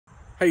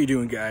How you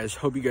doing, guys?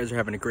 Hope you guys are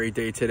having a great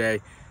day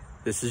today.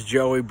 This is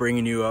Joey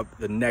bringing you up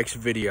the next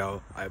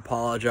video. I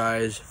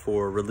apologize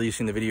for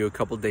releasing the video a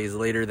couple days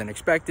later than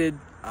expected,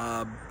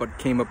 but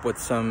came up with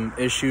some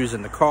issues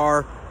in the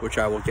car, which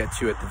I will get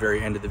to at the very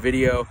end of the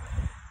video.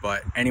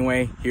 But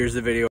anyway, here's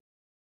the video.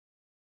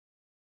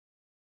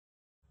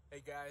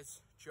 Hey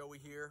guys, Joey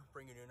here,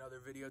 bringing you another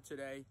video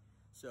today.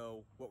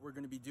 So what we're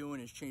going to be doing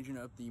is changing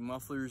up the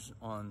mufflers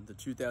on the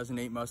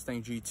 2008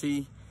 Mustang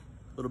GT.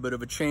 A little bit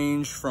of a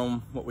change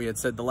from what we had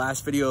said the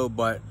last video,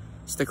 but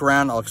stick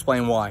around, I'll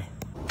explain why.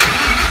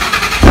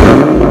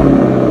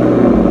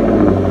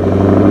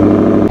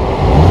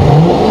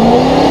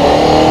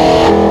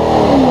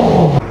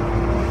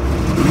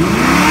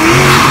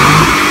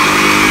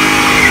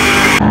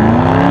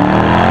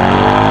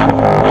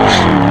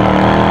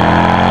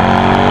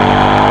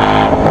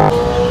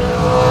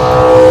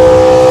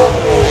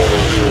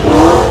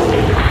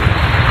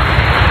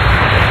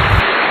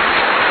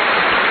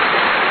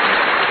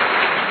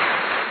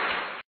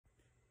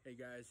 Hey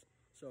guys,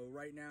 so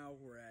right now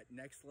we're at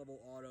Next Level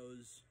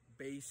Auto's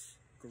base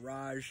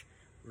garage.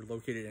 We're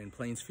located in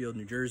Plainsfield,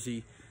 New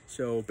Jersey.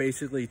 So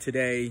basically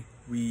today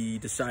we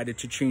decided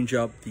to change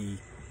up the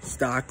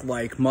stock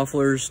like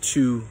mufflers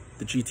to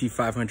the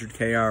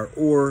GT500KR,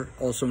 or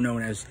also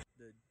known as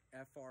the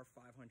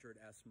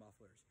FR500S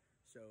mufflers.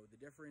 So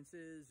the difference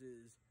is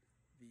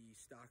the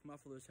stock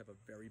mufflers have a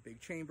very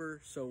big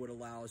chamber, so it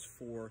allows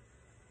for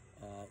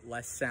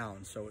less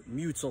sound, so it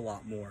mutes a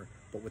lot more.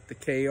 But with the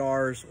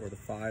KRs or the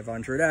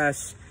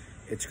 500S,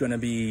 it's going to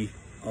be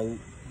a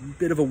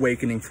bit of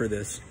awakening for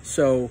this.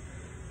 So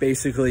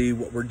basically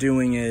what we're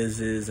doing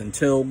is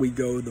until we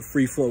go the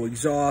free flow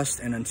exhaust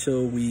and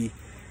until we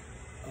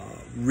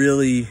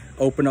really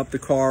open up the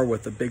car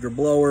with a bigger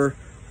blower,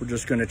 we're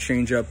just going to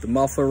change up the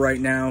muffler right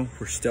now.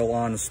 We're still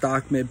on a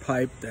stock mid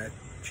pipe that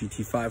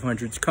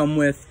GT500s come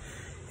with,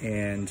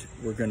 and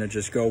we're going to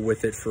just go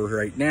with it for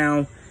right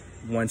now.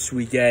 Once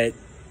we get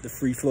the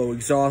free flow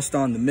exhaust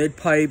on the mid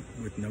pipe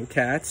with no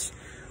cats,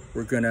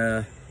 we're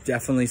gonna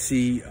definitely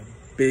see a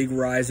big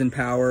rise in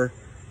power.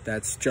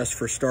 That's just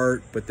for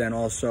start, but then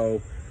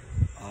also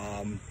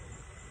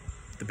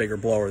the bigger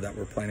blower that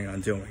we're planning on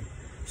doing.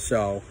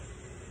 So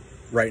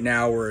right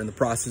now we're in the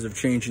process of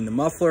changing the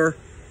muffler,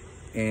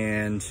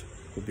 and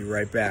we'll be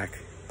right back.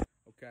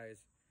 Okay,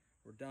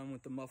 we're done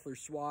with the muffler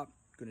swap.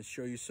 I'm gonna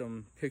show you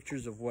some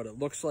pictures of what it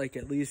looks like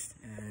at least,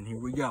 and here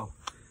we go.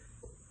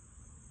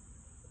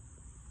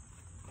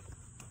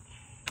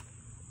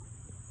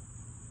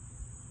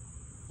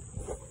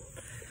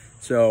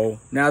 So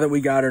now that we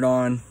got it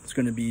on, it's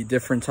going to be a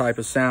different type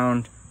of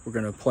sound. We're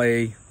going to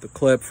play the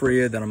clip for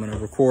you that I'm going to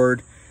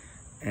record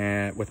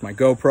with my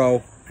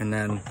GoPro, and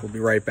then we'll be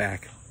right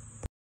back.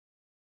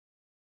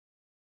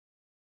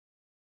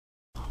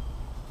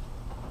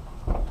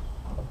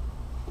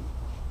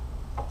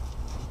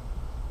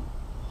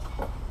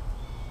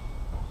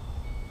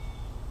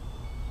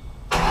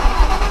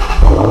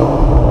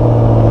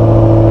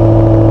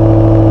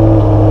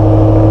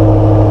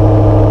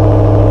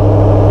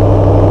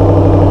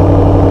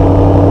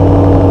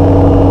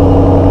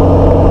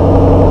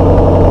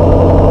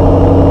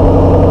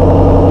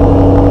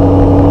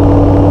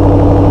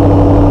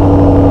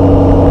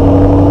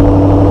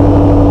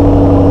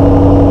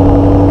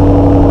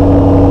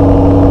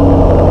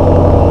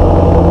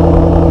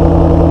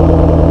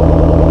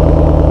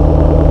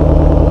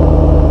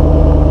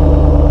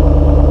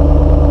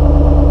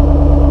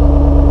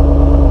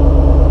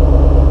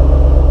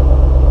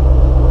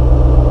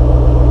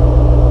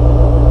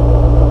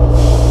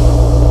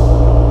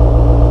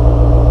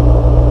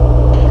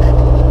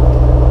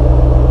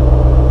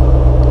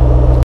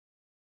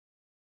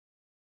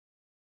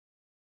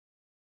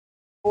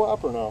 Go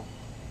up or no?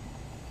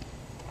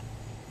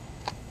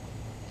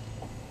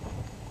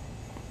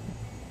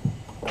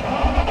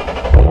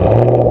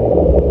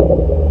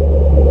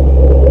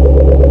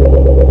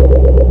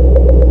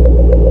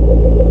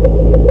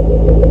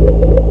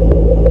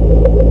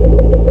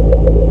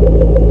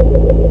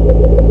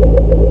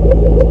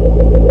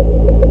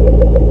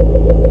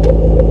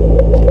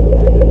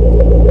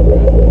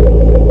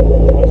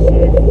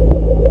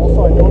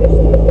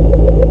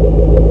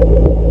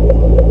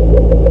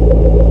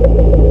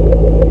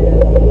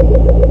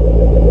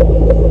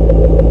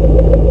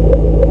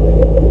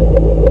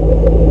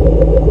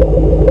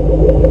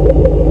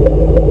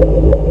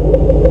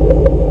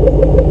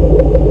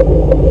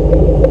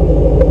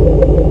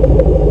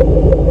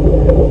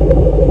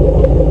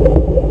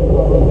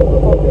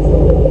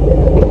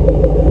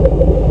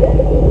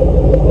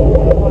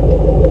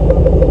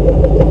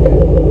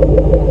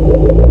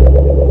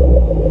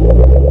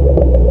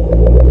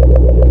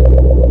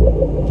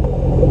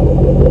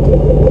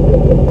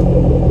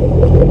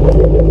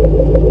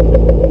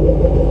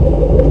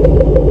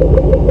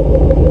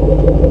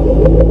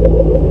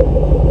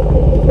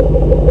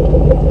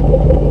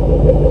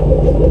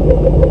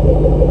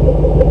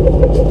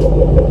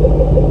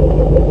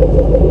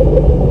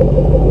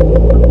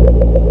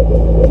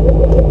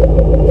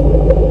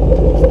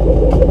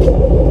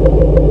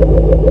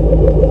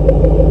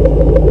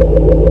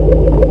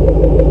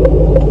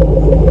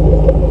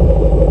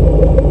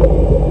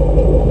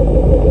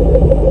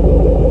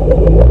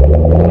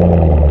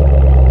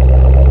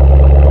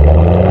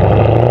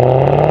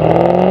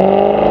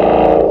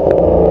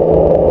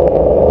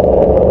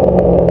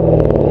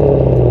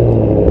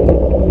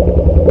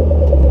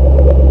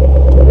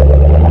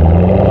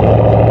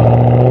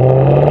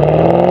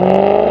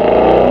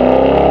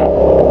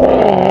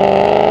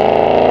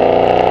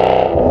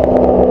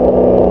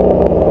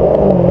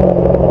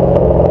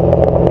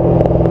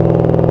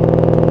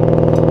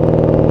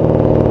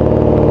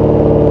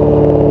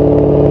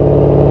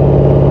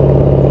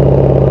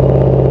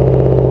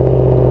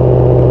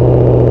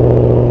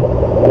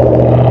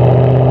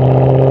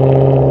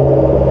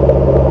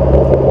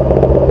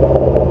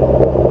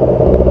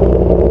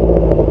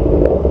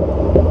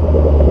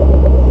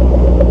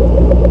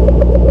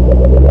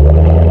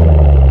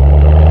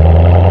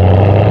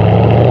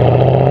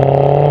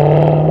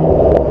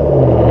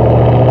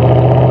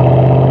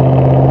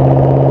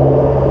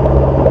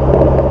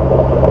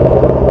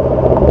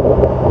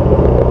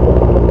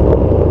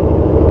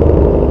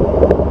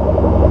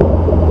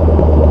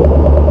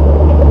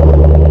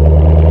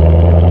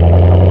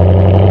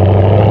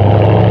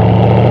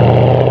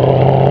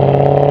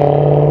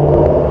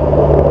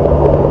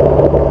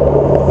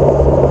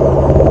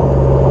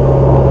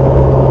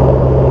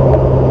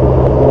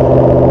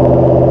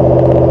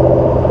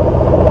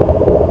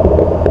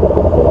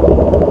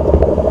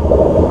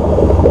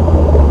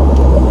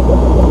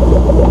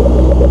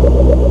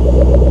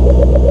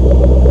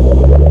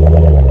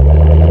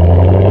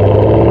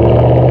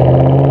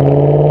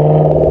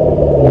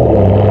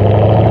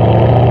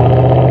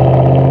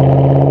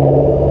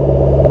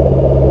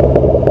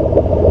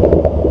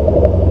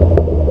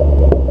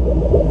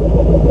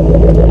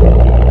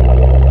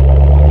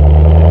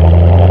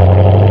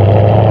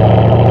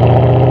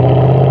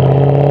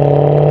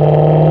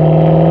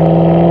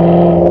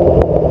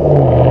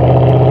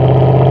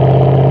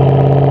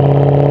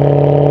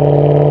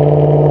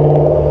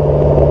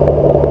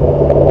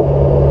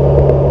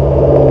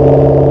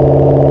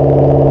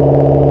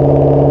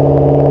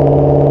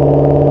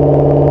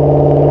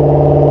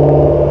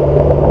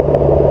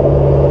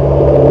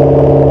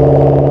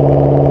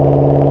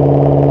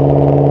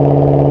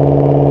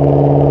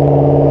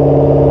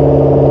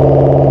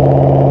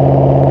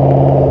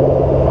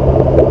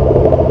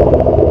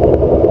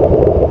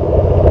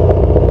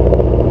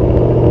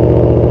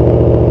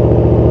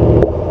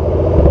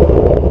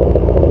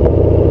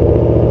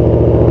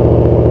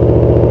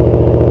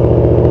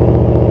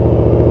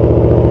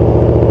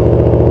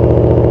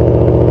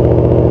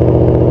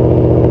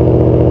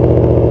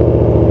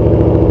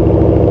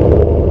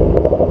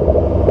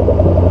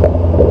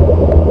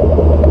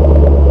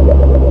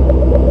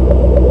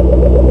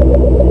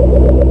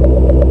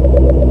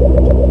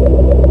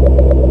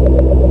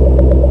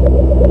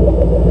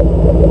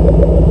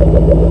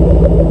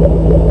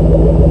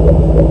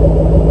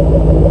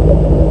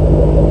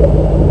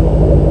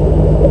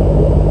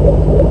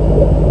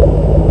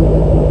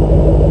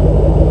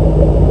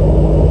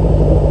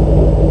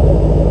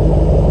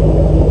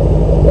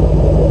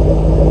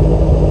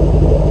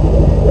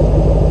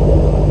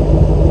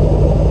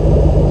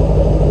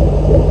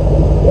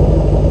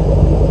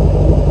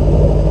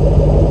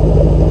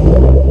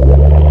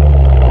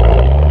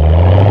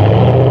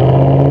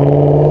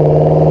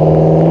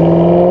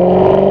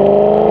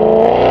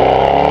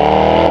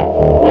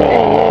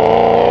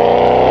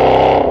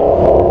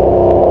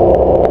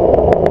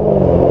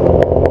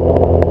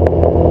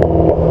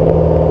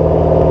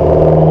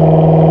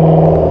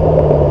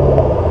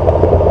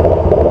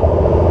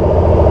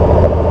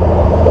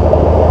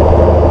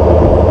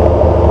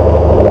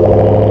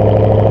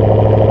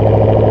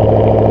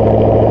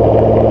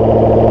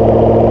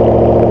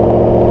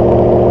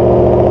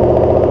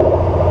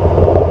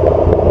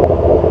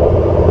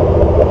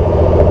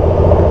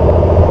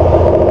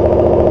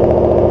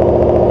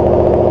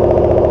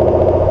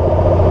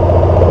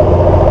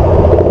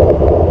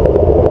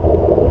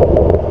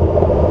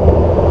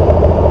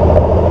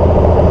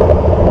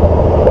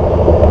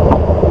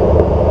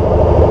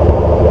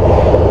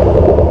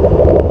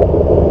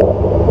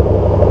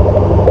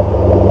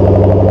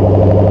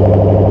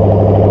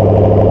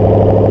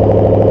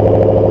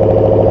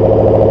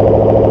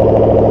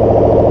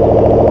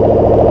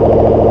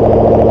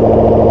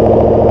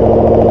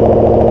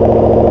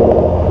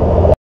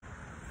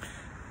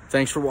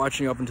 thanks for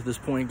watching up until this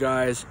point,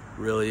 guys.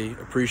 Really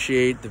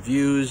appreciate the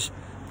views.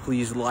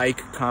 Please like,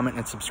 comment,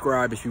 and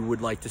subscribe if you would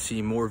like to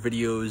see more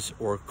videos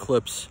or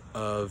clips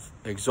of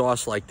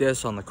exhaust like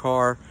this on the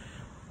car.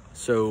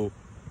 So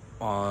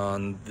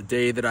on the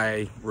day that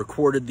I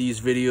recorded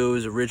these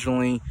videos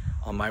originally,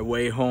 on my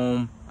way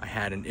home, I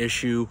had an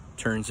issue.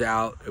 Turns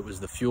out it was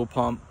the fuel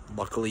pump.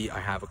 Luckily, I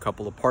have a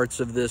couple of parts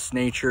of this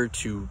nature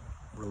to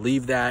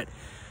relieve that.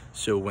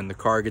 So when the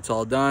car gets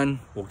all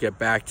done, we'll get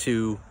back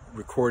to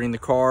recording the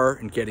car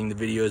and getting the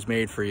videos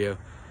made for you.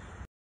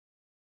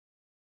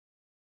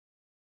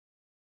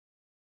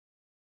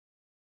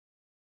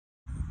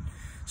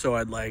 So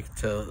I'd like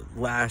to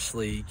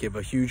lastly give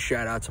a huge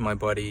shout out to my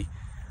buddy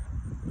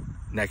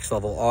Next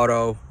Level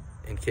Auto.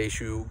 In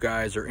case you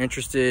guys are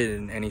interested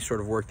in any sort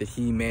of work that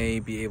he may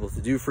be able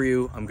to do for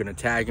you, I'm going to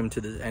tag him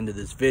to the end of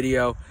this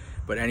video.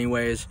 But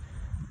anyways,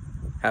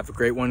 have a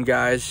great one,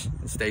 guys,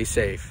 and stay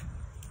safe.